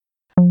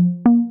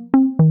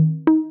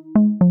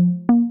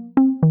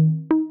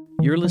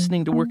You're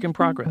listening to Work in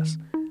Progress.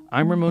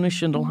 I'm Ramona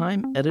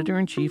Schindelheim,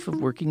 Editor-in-Chief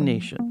of Working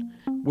Nation.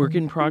 Work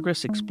in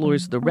Progress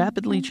explores the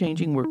rapidly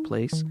changing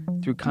workplace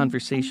through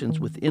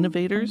conversations with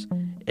innovators,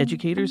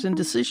 educators, and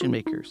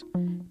decision-makers,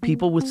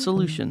 people with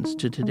solutions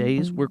to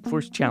today's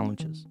workforce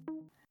challenges.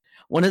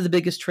 One of the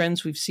biggest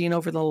trends we've seen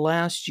over the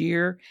last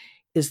year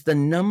is the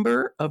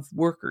number of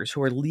workers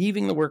who are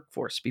leaving the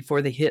workforce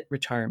before they hit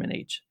retirement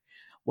age.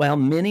 While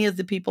many of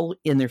the people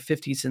in their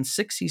 50s and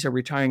 60s are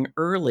retiring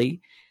early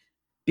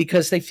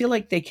because they feel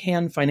like they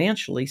can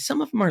financially,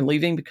 some of them are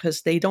leaving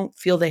because they don't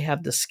feel they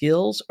have the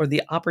skills or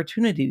the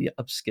opportunity to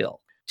upskill.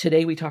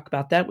 Today, we talk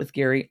about that with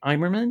Gary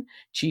Eimerman,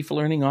 Chief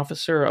Learning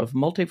Officer of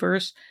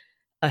Multiverse,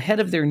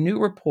 ahead of their new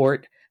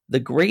report, The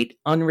Great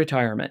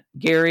Unretirement.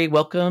 Gary,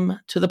 welcome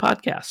to the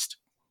podcast.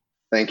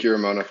 Thank you,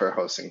 Ramona, for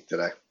hosting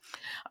today.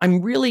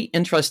 I'm really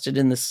interested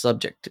in this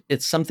subject.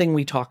 It's something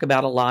we talk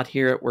about a lot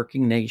here at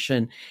Working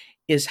Nation,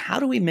 is how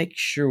do we make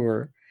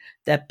sure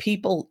that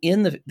people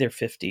in their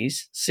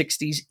 50s,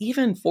 60s,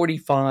 even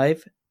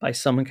 45 by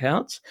some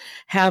accounts,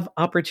 have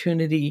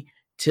opportunity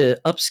to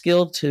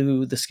upskill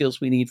to the skills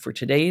we need for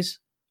today's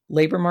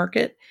labor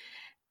market?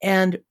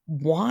 And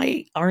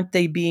why aren't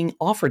they being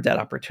offered that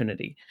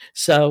opportunity?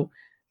 So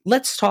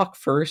let's talk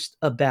first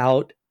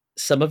about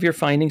some of your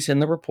findings in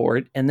the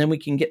report, and then we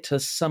can get to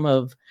some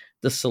of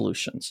the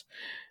solutions.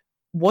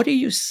 What are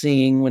you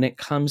seeing when it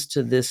comes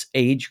to this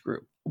age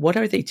group? What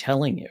are they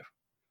telling you?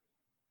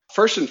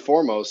 First and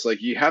foremost,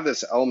 you have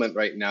this element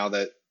right now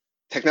that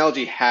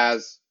technology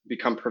has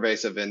become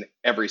pervasive in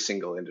every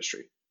single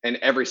industry and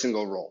every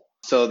single role.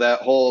 So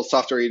that whole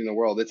software eating the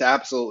world, it's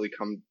absolutely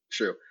come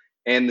true.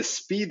 And the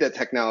speed that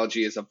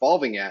technology is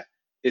evolving at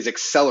is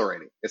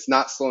accelerating. It's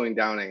not slowing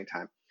down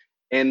anytime.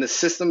 And the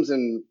systems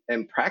and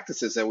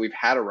practices that we've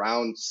had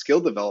around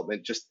skill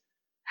development just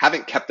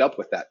haven't kept up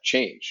with that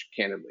change,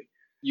 candidly.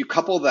 You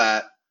couple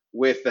that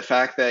with the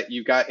fact that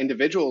you've got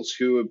individuals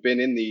who have been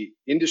in the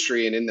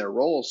industry and in their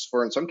roles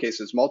for, in some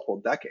cases,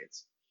 multiple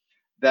decades,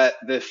 that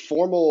the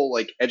formal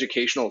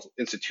educational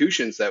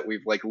institutions that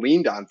we've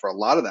leaned on for a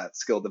lot of that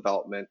skill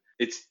development,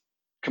 it's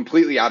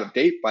completely out of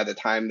date by the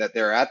time that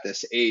they're at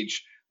this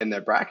age in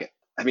their bracket.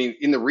 I mean,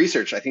 in the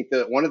research, I think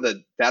that one of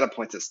the data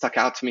points that stuck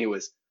out to me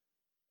was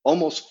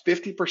almost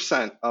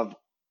 50% of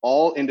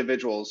all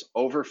individuals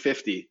over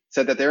 50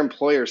 said that their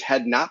employers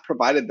had not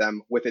provided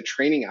them with a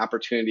training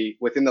opportunity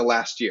within the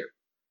last year.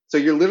 So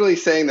you're literally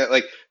saying that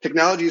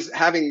technology is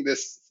having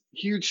this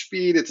huge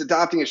speed, it's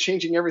adopting, it's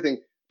changing everything,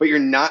 but you're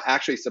not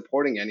actually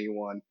supporting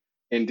anyone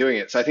in doing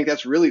it. So I think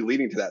that's really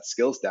leading to that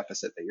skills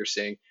deficit that you're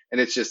seeing. And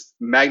it's just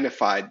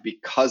magnified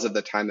because of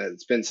the time that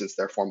it's been since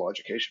their formal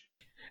education.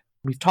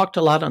 We've talked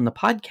a lot on the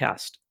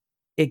podcast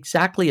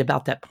exactly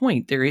about that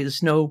point. There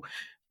is no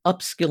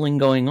upskilling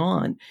going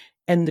on.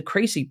 And the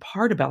crazy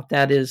part about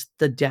that is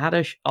the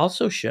data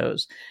also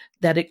shows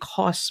that it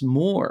costs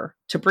more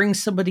to bring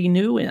somebody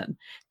new in,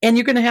 and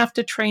you're going to have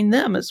to train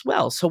them as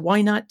well. So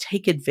why not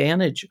take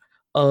advantage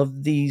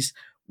of these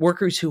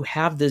workers who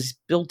have this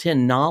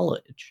built-in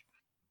knowledge?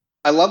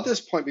 I love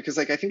this point because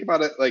I think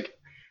about it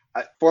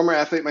former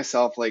athlete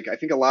myself, I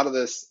think a lot of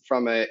this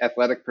from an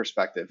athletic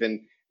perspective.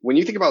 And when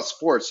you think about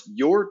sports,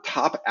 your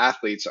top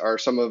athletes are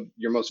some of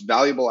your most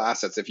valuable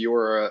assets if you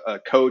were a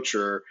coach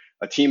or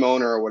a team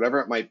owner or whatever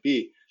it might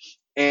be.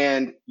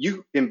 And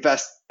you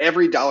invest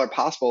every dollar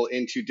possible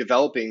into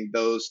developing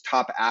those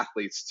top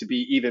athletes to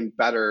be even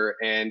better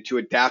and to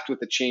adapt with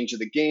the change of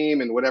the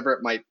game and whatever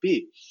it might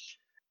be.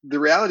 The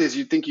reality is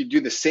you'd think you'd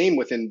do the same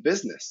within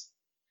business.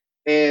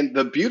 And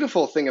the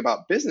beautiful thing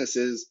about business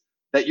is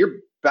that your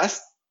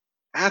best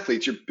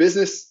athletes, your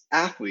business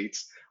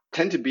athletes,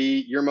 tend to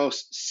be your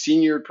most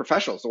senior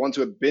professionals, the ones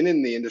who have been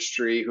in the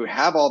industry, who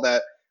have all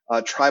that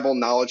tribal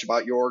knowledge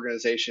about your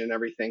organization and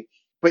everything.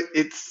 But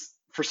it's,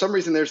 for some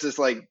reason, there's this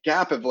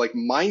gap of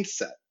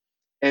mindset,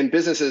 and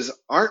businesses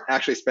aren't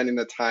actually spending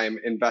the time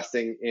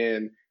investing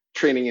in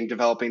training and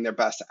developing their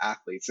best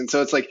athletes. And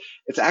so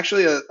it's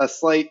actually a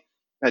slight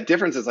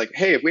difference. It's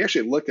hey, if we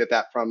actually looked at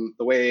that from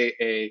the way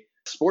a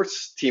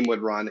sports team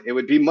would run, it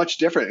would be much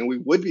different, and we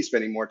would be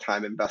spending more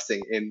time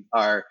investing in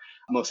our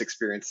most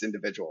experienced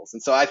individuals.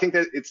 And so I think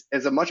that it's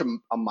as much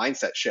a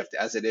mindset shift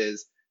as it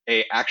is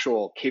a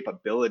actual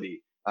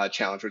capability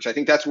challenge, which I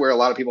think that's where a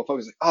lot of people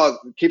focus.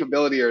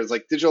 Capability, or is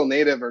digital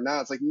native or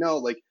not. It's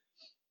no, it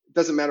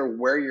doesn't matter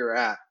where you're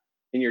at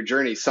in your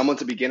journey.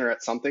 Someone's a beginner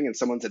at something and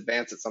someone's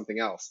advanced at something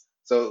else.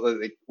 So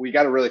we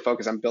got to really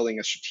focus on building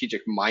a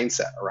strategic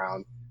mindset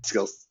around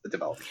skills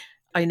development.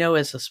 I know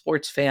as a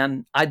sports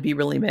fan, I'd be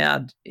really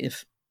mad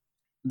if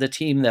the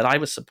team that I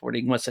was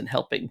supporting wasn't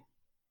helping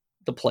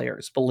the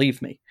players, believe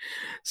me.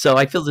 So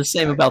I feel the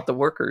same about the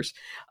workers.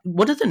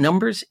 One of the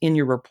numbers in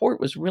your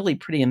report was really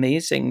pretty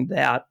amazing,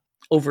 that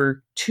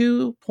over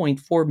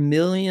 2.4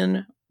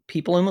 million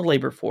people in the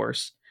labor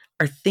force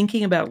are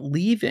thinking about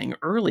leaving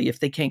early if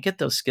they can't get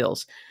those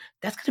skills.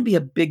 That's going to be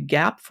a big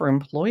gap for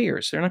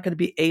employers. They're not going to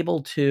be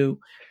able to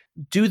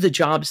do the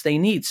jobs they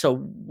need. So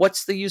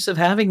what's the use of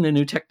having the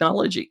new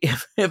technology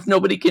if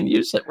nobody can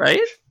use it, right?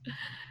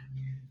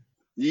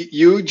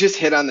 You just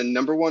hit on the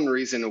number one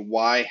reason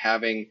why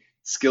having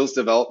skills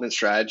development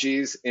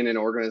strategies in an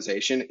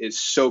organization is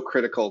so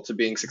critical to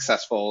being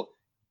successful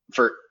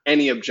for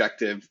any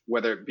objective,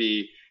 whether it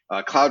be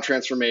cloud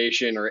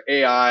transformation or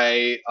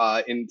AI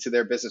into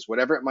their business,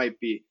 whatever it might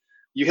be.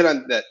 You hit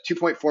on that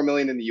 2.4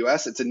 million in the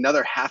US. It's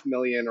another half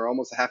million or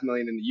almost a half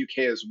million in the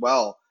UK as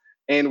well.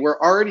 And we're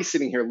already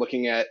sitting here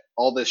looking at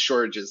all this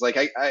shortages. Like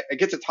I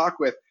get to talk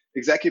with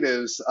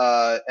executives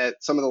at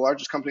some of the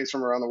largest companies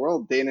from around the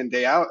world day in and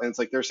day out, and it's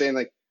like they're saying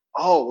like,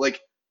 oh,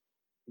 like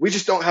we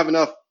just don't have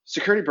enough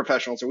security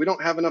professionals, or we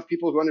don't have enough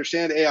people who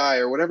understand AI,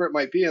 or whatever it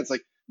might be. And it's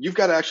like you've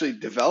got to actually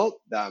develop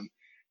them.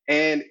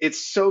 And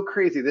it's so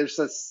crazy. There's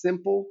a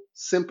simple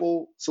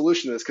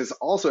solution to this, because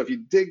also if you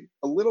dig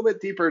a little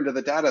bit deeper into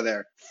the data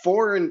there,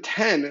 4 in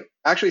 10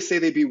 actually say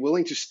they'd be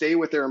willing to stay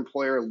with their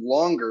employer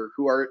longer,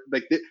 who are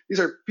like these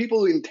are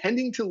people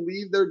intending to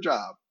leave their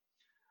job.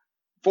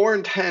 4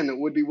 in 10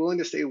 would be willing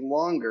to stay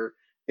longer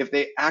if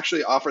they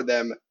actually offer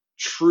them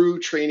true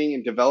training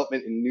and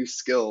development in new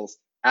skills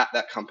at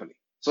that company.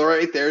 So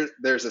right there,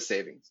 there's a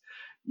savings.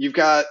 You've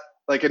got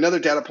like another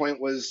data point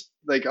was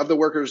like of the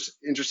workers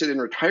interested in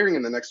retiring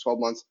in the next 12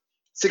 months,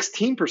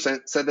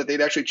 16% said that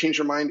they'd actually change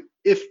their mind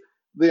if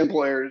the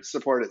employer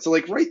supported it. So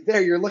like right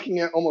there, you're looking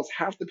at almost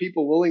half the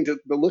people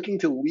looking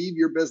to leave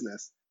your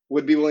business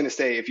would be willing to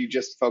stay if you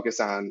just focus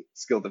on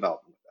skill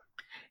development.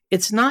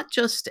 It's not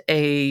just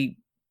a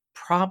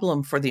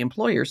problem for the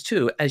employers,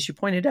 too. As you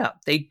pointed out,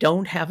 they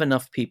don't have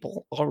enough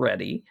people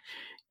already.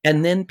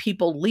 And then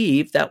people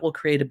leave, that will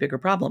create a bigger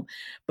problem.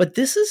 But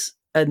this is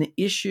an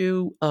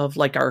issue of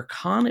like our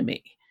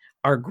economy,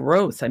 our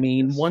growth. I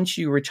mean, Yes. once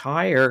you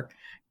retire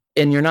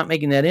and you're not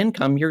making that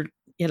income,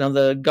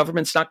 the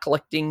government's not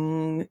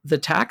collecting the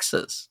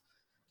taxes.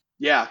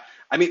 Yeah.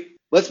 I mean,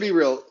 let's be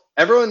real.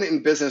 Everyone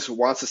in business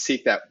wants to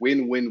seek that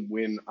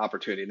win-win-win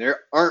opportunity. There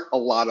aren't a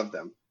lot of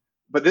them.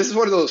 But this is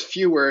one of those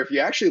few where if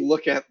you actually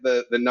look at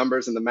the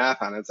numbers and the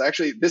math on it, it's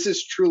actually this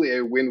is truly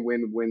a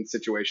win-win-win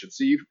situation.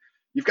 So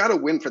you've got to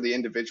win for the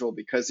individual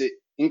because it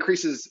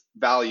increases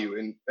value.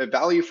 And a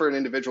value for an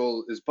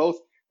individual is both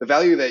the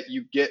value that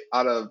you get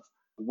out of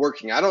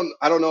working. I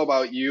don't know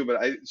about you,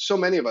 but so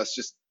many of us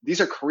just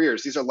these are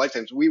careers, these are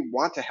lifetimes. We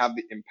want to have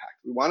the impact.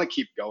 We want to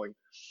keep going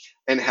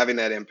and having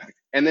that impact.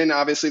 And then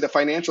obviously the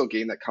financial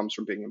gain that comes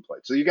from being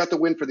employed. So you got the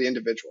win for the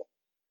individual.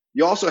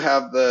 You also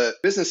have the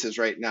businesses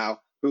right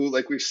now who,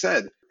 like we've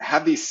said,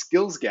 have these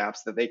skills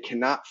gaps that they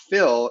cannot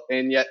fill.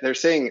 And yet they're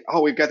saying,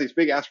 oh, we've got these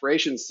big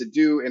aspirations to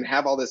do and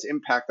have all this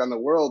impact on the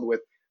world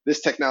with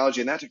this technology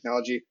and that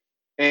technology.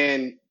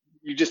 And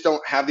you just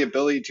don't have the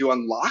ability to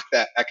unlock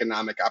that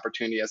economic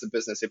opportunity as a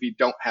business if you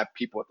don't have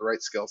people with the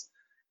right skills.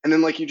 And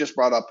then like you just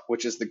brought up,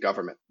 which is the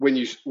government. When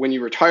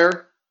you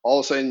retire, all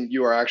of a sudden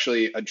you are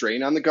actually a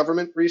drain on the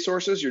government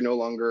resources. You're no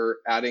longer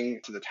adding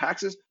to the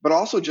taxes, but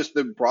also just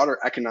the broader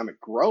economic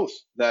growth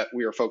that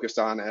we are focused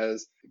on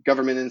as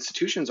government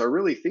institutions are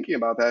really thinking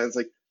about that. It's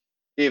like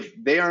if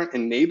they aren't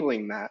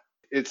enabling that,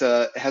 it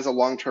has a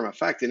long term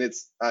effect. And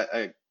it's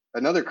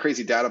another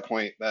crazy data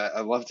point that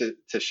I love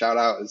to shout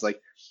out is like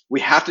we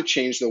have to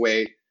change the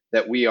way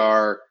that we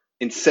are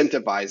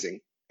incentivizing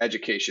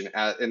education,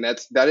 and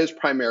that is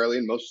primarily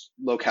in most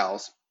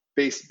locales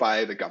based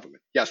by the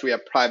government. Yes, we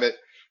have private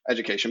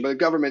education, but the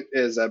government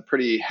is a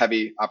pretty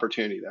heavy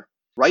opportunity there.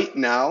 Right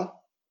now,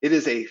 it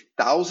is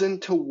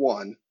 1,000 to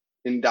 1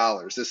 in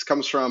dollars. This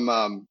comes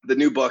from the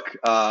new book,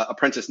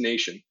 Apprentice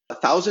Nation.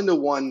 1,000 to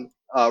 1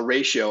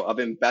 ratio of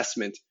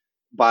investment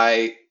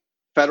by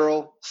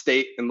federal,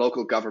 state, and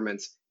local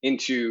governments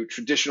into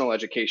traditional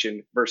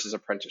education versus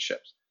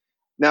apprenticeships.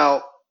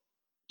 Now,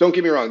 don't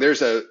get me wrong,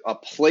 there's a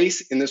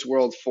place in this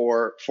world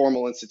for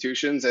formal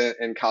institutions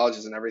and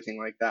colleges and everything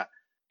like that.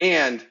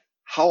 And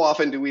how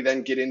often do we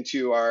then get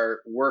into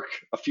our work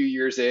a few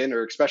years in,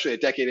 or especially a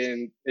decade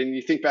in, and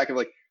you think back of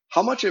like,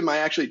 how much am I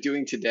actually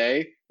doing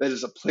today that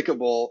is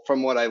applicable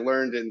from what I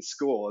learned in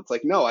school? It's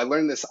like, no, I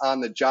learned this on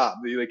the job.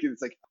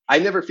 It's like, I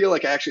never feel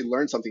like I actually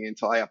learned something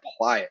until I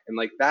apply it. And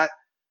like that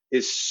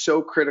is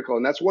so critical.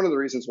 And that's one of the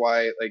reasons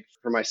why, like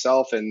for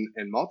myself and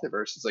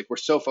Multiverse, is like we're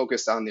so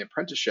focused on the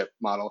apprenticeship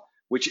model,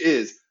 which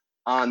is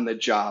on the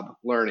job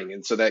learning.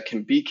 And so that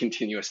can be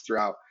continuous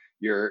throughout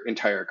your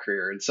entire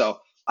career. And so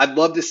I'd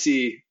love to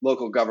see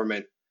local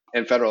government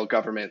and federal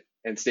government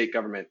and state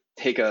government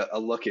take a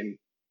look and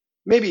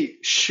maybe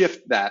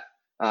shift that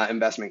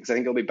investment, because I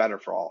think it'll be better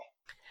for all.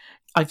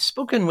 I've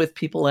spoken with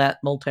people at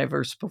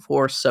Multiverse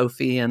before,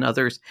 Sophie and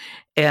others,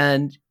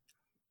 and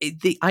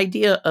the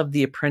idea of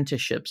the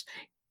apprenticeships.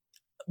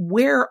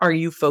 Where are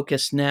you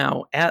focused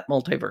now at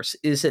Multiverse?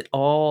 Is it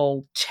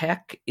all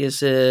tech?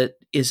 Is it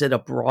a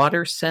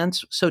broader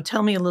sense? So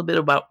tell me a little bit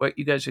about what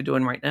you guys are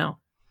doing right now.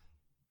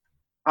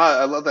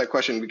 I love that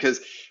question because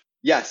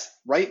yes,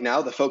 right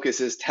now the focus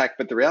is tech,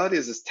 but the reality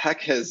is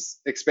tech has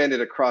expanded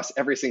across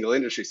every single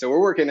industry. So we're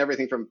working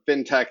everything from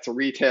fintech to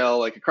retail,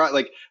 like across,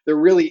 like there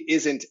really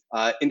isn't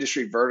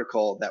industry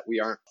vertical that we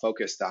aren't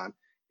focused on.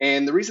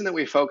 And the reason that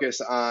we focus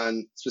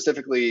on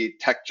specifically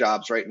tech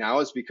jobs right now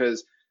is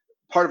because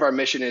part of our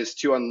mission is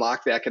to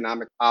unlock the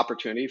economic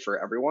opportunity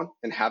for everyone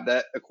and have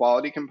that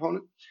equality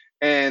component.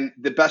 And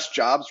the best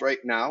jobs right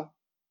now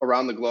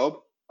around the globe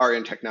are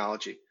in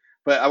technology.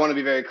 But I want to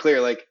be very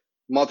clear, like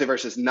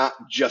Multiverse is not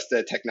just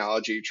a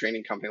technology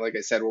training company. Like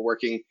I said, we're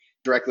working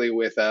directly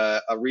with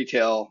a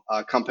retail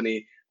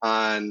company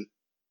on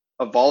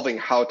evolving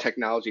how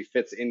technology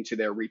fits into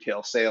their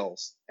retail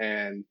sales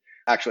and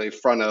actually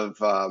front of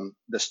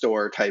the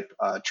store type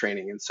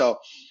training. And so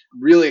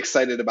really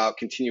excited about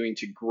continuing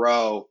to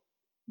grow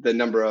the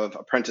number of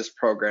apprentice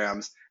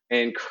programs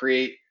and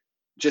create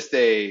just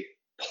a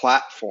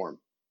platform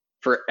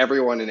for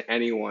everyone and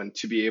anyone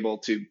to be able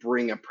to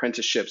bring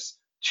apprenticeships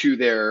to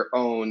their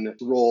own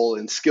role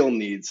and skill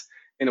needs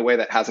in a way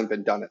that hasn't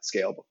been done at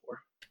scale before.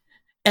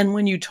 And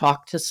when you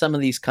talk to some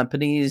of these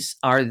companies,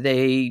 are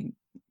they,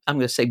 I'm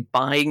going to say,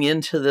 buying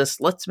into this?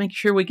 Let's make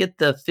sure we get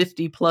the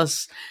 50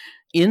 plus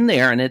in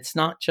there. And it's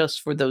not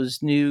just for those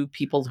new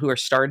people who are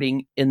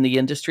starting in the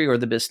industry or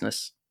the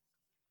business.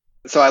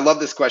 So I love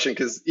this question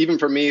because even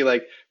for me,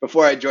 like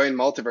before I joined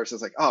Multiverse,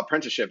 it's like, oh,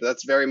 apprenticeship.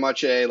 That's very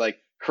much a like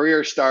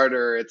career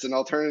starter. It's an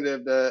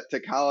alternative to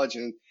college.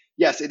 And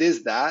yes, it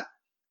is that.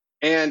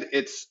 And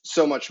it's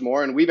so much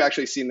more. And we've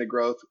actually seen the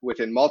growth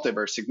within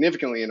Multiverse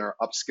significantly in our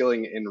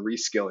upskilling and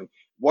reskilling.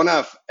 One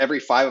of every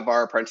 5 of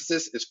our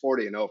apprentices is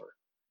 40 and over.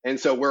 And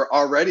so we're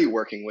already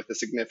working with a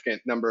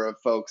significant number of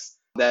folks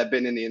that have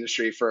been in the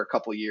industry for a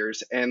couple of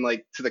years. And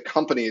like to the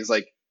companies,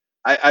 like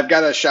I've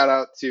got a shout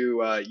out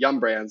to Yum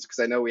Brands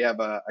because I know we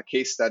have a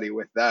case study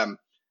with them.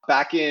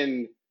 Back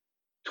in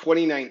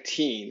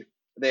 2019,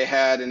 they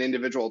had an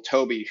individual,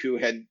 Toby, who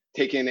had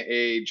taken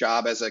a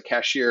job as a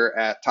cashier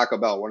at Taco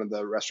Bell, one of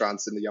the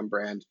restaurants in the Yum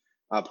brand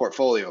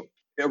portfolio.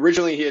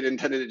 Originally, he had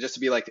intended it just to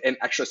be like an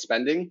extra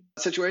spending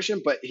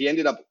situation, but he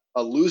ended up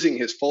losing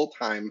his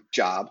full-time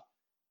job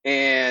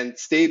and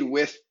stayed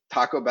with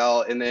Taco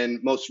Bell. And then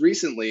most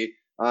recently,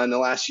 in the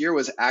last year,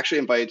 was actually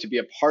invited to be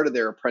a part of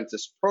their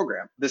apprentice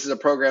program. This is a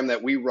program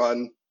that we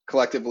run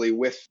collectively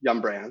with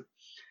Yum Brand.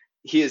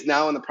 He is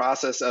now in the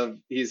process of,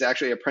 he's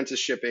actually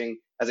apprenticeshipping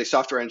as a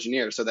software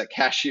engineer. So that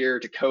cashier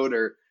to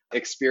coder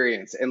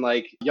experience. And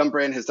like Yum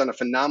Brand has done a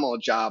phenomenal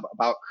job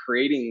about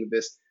creating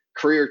this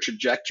career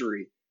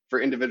trajectory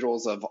for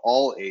individuals of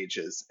all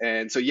ages.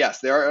 And so, yes,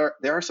 there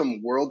are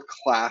some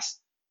world-class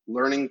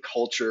learning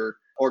culture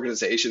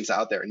organizations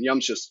out there, and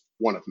Yum's just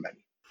one of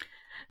many.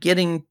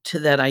 Getting to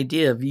that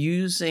idea of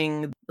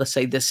using, let's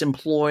say, this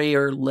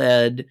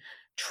employer-led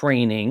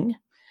training,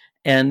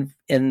 and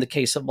in the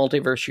case of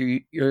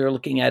Multiverse, you're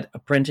looking at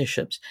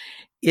apprenticeships.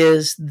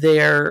 Is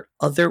there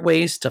other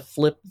ways to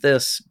flip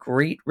this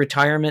great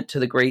retirement to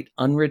the great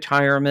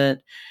unretirement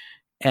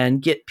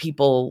and get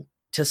people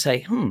to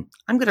say, I'm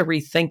going to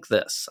rethink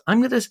this.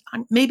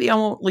 Maybe I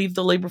won't leave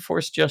the labor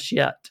force just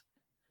yet.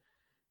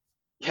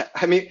 Yeah,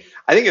 I mean,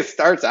 I think it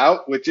starts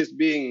out with just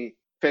being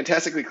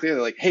fantastically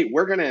clear, like, hey,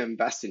 we're going to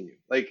invest in you.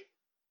 Like,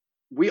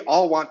 we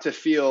all want to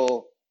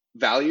feel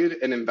valued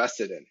and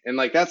invested in. And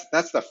like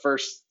that's the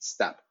first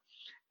step.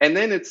 And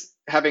then it's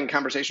having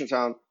conversations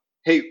around,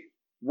 hey,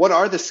 what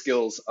are the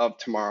skills of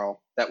tomorrow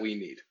that we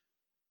need?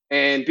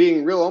 And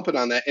being real open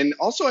on that. And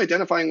also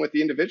identifying with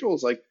the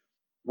individuals, like,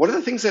 what are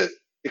the things that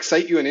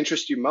excite you and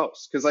interest you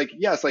most? Because like,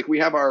 yes, like we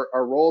have our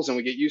roles and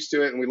we get used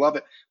to it and we love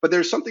it, but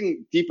there's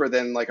something deeper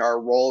than like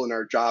our role and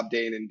our job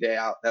day in and day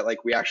out that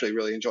like we actually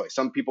really enjoy.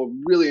 Some people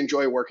really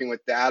enjoy working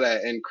with data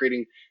and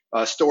creating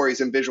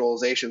stories and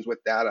visualizations with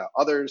data.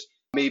 Others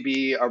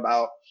maybe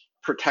about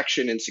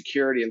protection and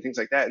security and things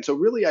like that. And so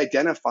really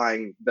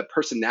identifying the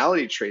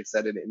personality traits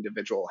that an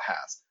individual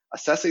has,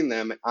 assessing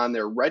them on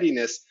their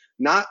readiness,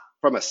 not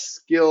from a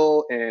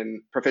skill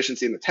and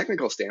proficiency in the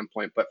technical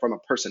standpoint, but from a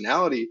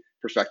personality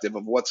perspective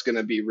of what's going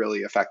to be really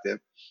effective,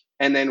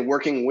 and then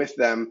working with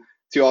them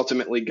to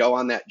ultimately go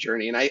on that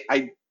journey.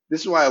 And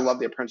this is why I love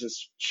the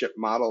apprenticeship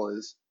model.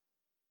 Is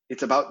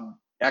it's about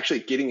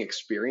actually getting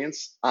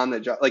experience on the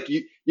job. Like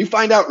you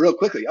find out real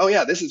quickly, oh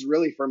yeah, this is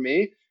really for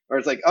me, or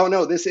it's like, oh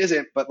no, this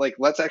isn't. But like,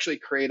 let's actually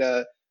create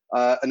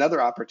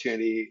another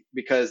opportunity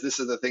because this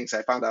is the things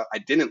I found out I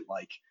didn't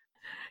like.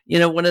 You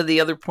know, one of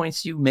the other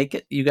points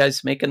you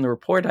guys make in the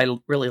report, I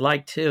really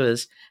like too,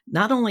 is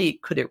not only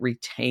could it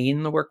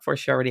retain the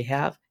workforce you already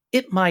have,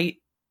 it might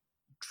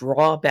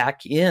draw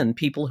back in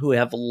people who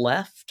have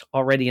left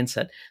already and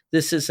said,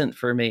 this isn't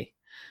for me.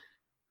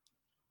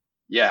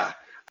 Yeah.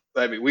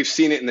 I mean, we've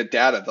seen it in the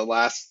data the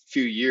last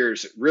few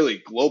years, really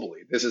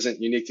globally. This isn't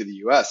unique to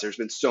the US. There's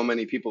been so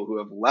many people who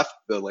have left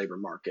the labor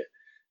market.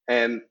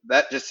 And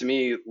that just to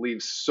me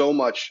leaves so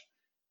much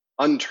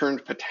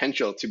unturned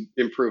potential to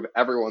improve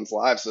everyone's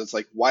lives. So it's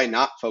like, why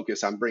not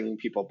focus on bringing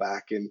people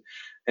back and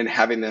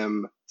having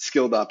them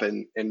skilled up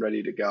and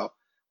ready to go?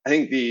 I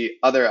think the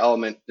other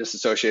element just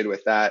associated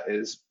with that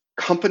is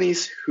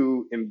companies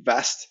who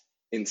invest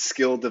in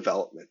skill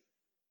development.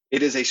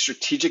 It is a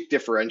strategic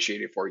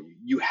differentiator for you.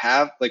 You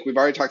have, like we've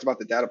already talked about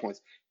the data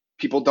points,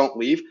 people don't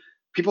leave.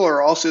 People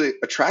are also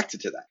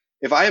attracted to that.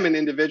 If I am an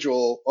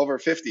individual over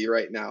 50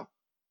 right now,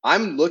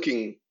 I'm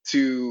looking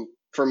to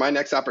for my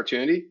next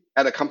opportunity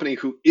at a company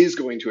who is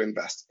going to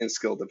invest in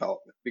skill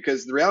development.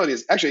 Because the reality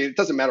is, actually, it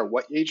doesn't matter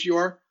what age you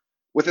are.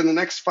 Within the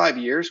next 5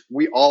 years,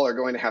 we all are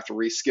going to have to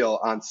reskill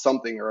on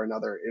something or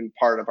another in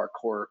part of our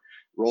core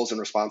roles and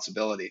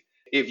responsibility.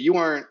 If you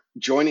aren't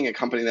joining a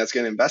company that's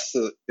going to invest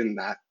in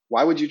that,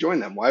 why would you join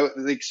them? Why?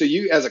 Like, so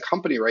you as a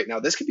company right now,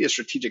 this could be a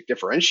strategic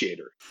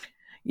differentiator.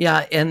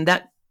 Yeah, and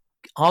that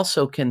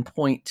also can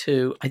point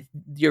to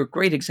your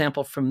great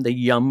example from the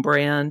Yum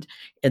brand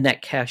and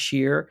that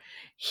cashier.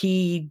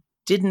 He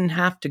didn't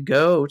have to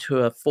go to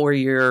a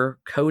 4-year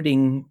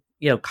coding,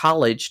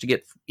 college to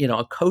get,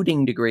 a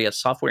coding degree, a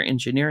software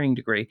engineering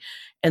degree.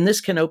 And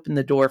this can open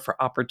the door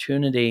for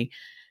opportunity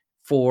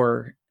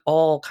for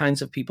all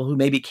kinds of people who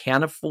maybe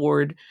can't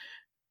afford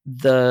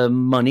the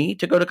money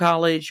to go to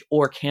college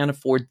or can't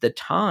afford the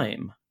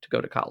time to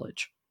go to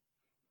college.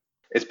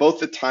 It's both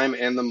the time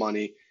and the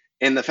money.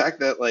 And the fact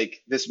that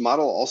like this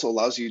model also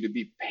allows you to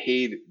be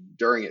paid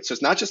during it. So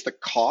it's not just the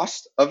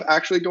cost of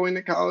actually going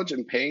to college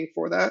and paying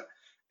for that.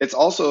 It's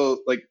also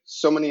like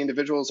so many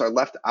individuals are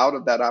left out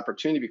of that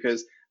opportunity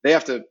because they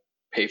have to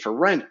pay for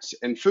rent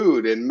and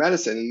food and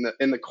medicine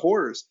in the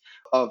cores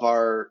of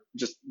our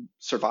just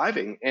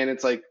surviving. And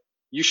it's like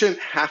you shouldn't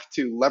have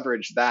to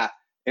leverage that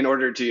in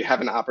order to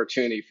have an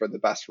opportunity for the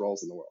best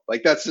roles in the world.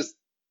 Like that's just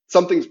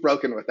something's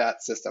broken with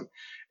that system.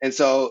 And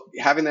so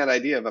having that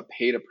idea of a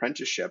paid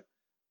apprenticeship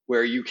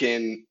where you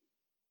can,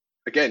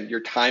 again, your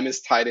time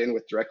is tied in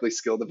with directly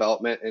skill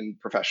development and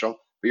professional,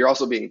 but you're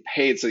also being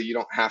paid so you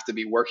don't have to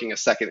be working a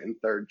second and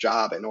third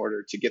job in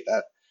order to get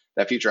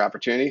that future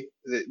opportunity.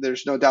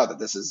 There's no doubt that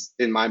this is,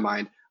 in my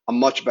mind, a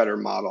much better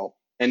model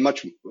and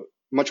much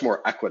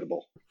more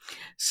equitable.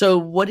 So,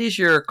 what is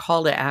your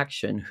call to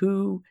action?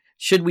 Who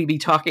should we be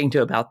talking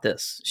to about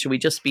this? Should we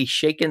just be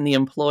shaking the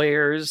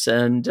employers?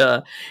 And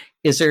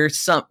is there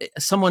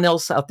someone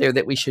else out there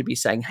that we should be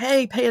saying,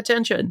 "Hey, pay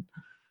attention"?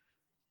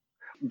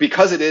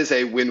 Because it is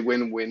a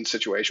win-win-win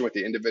situation with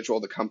the individual,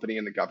 the company,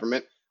 and the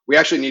government, we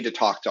actually need to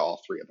talk to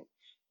all three of them.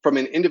 From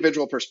an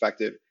individual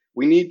perspective,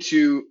 we need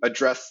to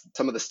address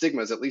some of the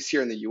stigmas, at least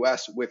here in the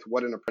US, with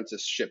what an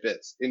apprenticeship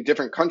is. In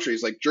different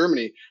countries like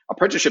Germany,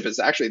 apprenticeship is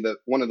actually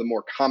one of the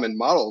more common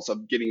models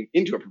of getting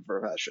into a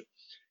profession.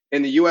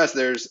 In the US,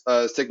 there's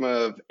a stigma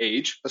of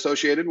age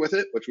associated with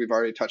it, which we've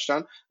already touched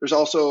on. There's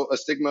also a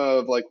stigma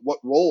of like what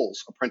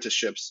roles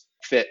apprenticeships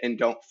fit and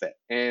don't fit.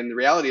 And the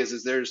reality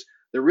is there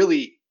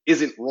really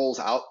isn't roles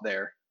out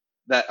there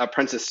that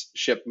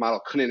apprenticeship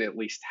model couldn't at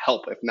least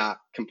help, if not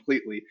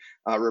completely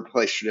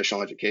replace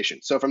traditional education.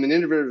 So from an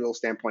individual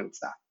standpoint,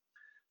 it's that.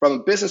 From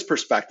a business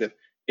perspective,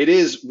 it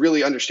is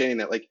really understanding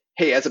that like,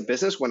 hey, as a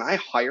business, when I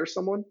hire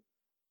someone,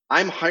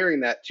 I'm hiring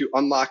that to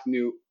unlock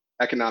new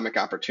economic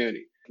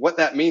opportunity. What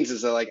that means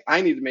is that like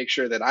I need to make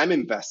sure that I'm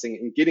investing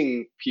in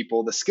getting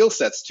people the skill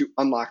sets to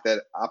unlock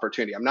that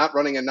opportunity. I'm not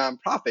running a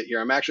nonprofit here.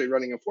 I'm actually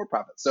running a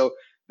for-profit. So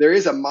there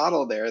is a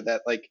model there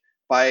that like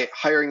by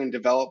hiring and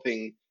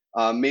developing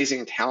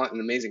amazing talent and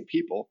amazing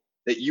people,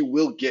 that you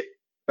will get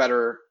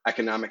better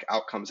economic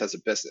outcomes as a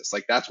business.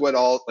 Like that's what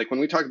all like when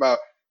we talk about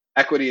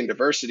equity and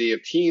diversity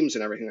of teams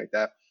and everything like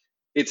that,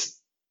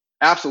 it's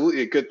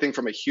absolutely a good thing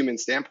from a human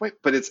standpoint,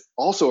 but it's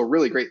also a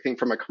really great thing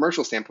from a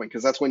commercial standpoint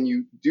because that's when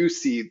you do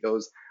see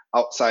those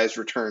outsized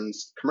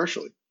returns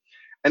commercially.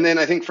 And then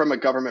I think from a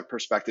government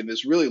perspective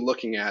is really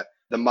looking at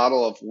the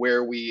model of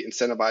where we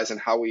incentivize and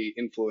how we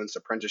influence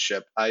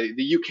apprenticeship.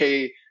 The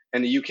UK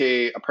and the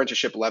UK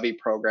apprenticeship levy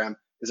program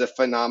is a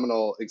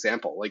phenomenal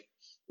example. Like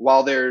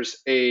while there's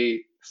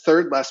a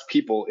third less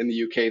people in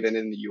the UK than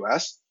in the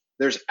US,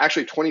 there's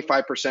actually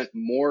 25%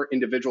 more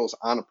individuals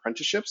on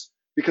apprenticeships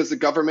because the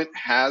government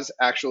has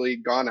actually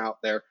gone out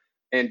there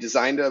and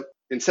designed an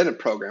incentive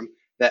program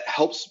that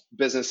helps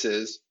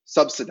businesses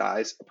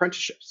subsidize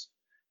apprenticeships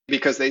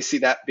because they see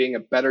that being a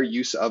better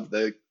use of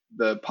the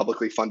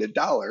publicly funded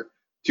dollar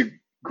to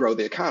grow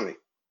the economy.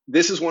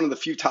 This is one of the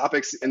few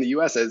topics in the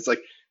US that it's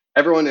like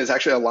everyone is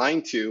actually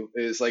aligned to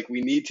is like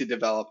we need to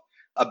develop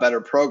a better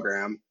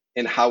program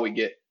in how we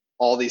get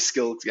all these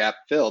skills gap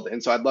filled.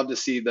 And so I'd love to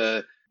see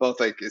both,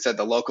 like I said,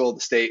 the local,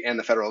 the state, and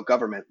the federal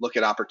government look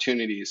at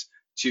opportunities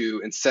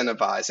to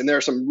incentivize. And there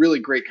are some really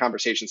great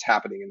conversations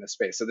happening in this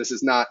space. So this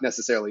is not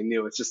necessarily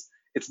new.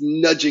 It's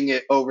nudging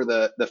it over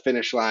the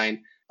finish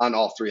line on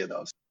all three of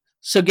those.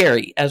 So,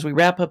 Gary, as we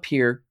wrap up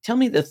here, tell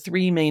me the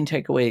three main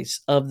takeaways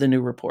of the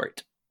new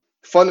report.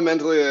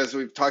 Fundamentally, as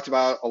we've talked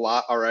about a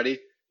lot already,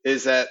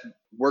 is that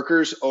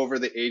workers over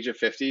the age of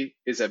 50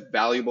 is a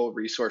valuable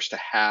resource to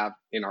have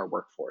in our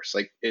workforce.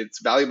 Like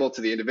it's valuable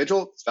to the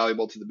individual, it's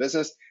valuable to the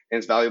business, and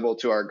it's valuable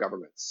to our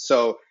governments.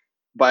 So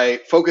by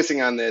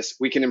focusing on this,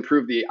 we can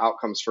improve the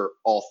outcomes for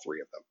all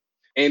three of them.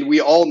 And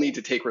we all need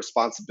to take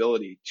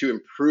responsibility to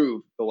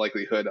improve the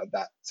likelihood of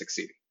that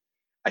succeeding.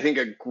 I think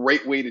a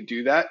great way to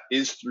do that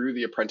is through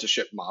the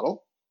apprenticeship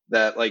model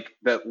that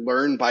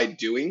learn by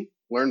doing,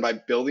 learn by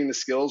building the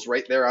skills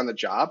right there on the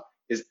job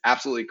is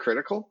absolutely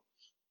critical.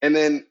 And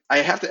then I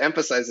have to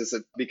emphasize this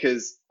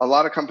because a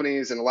lot of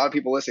companies and a lot of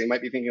people listening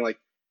might be thinking like,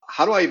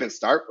 how do I even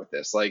start with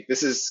this? Like,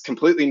 this is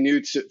completely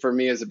new for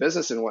me as a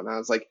business and whatnot.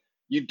 It's like,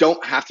 you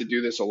don't have to do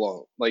this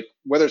alone. Like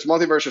whether it's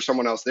Multiverse or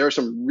someone else, there are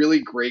some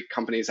really great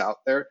companies out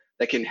there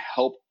that can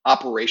help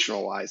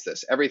operationalize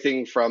this.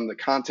 Everything from the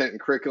content and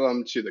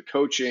curriculum to the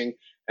coaching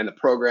and the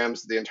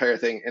programs, the entire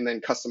thing, and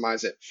then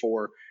customize it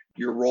for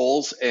your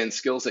roles and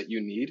skills that you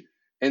need.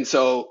 And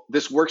so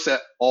this works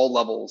at all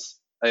levels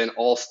and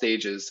all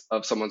stages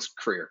of someone's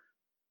career.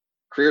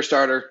 Career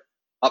starter,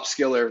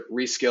 upskiller,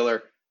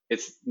 reskiller.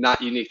 It's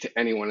not unique to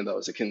any one of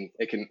those.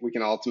 We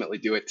can ultimately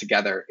do it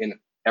together in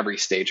every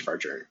stage of our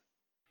journey.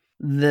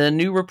 The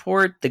new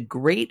report, The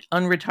Great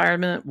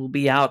Unretirement, will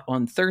be out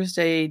on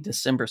Thursday,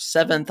 December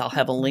 7th. I'll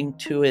have a link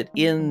to it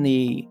in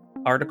the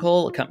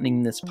article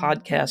accompanying this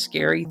podcast.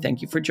 Gary,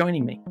 thank you for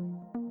joining me.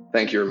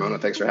 Thank you, Ramona.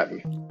 Thanks for having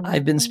me.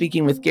 I've been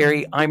speaking with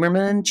Gary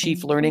Eimerman,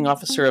 Chief Learning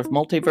Officer of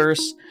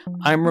Multiverse.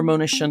 I'm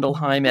Ramona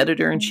Schindelheim,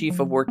 Editor-in-Chief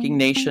of Working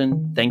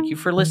Nation. Thank you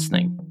for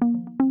listening.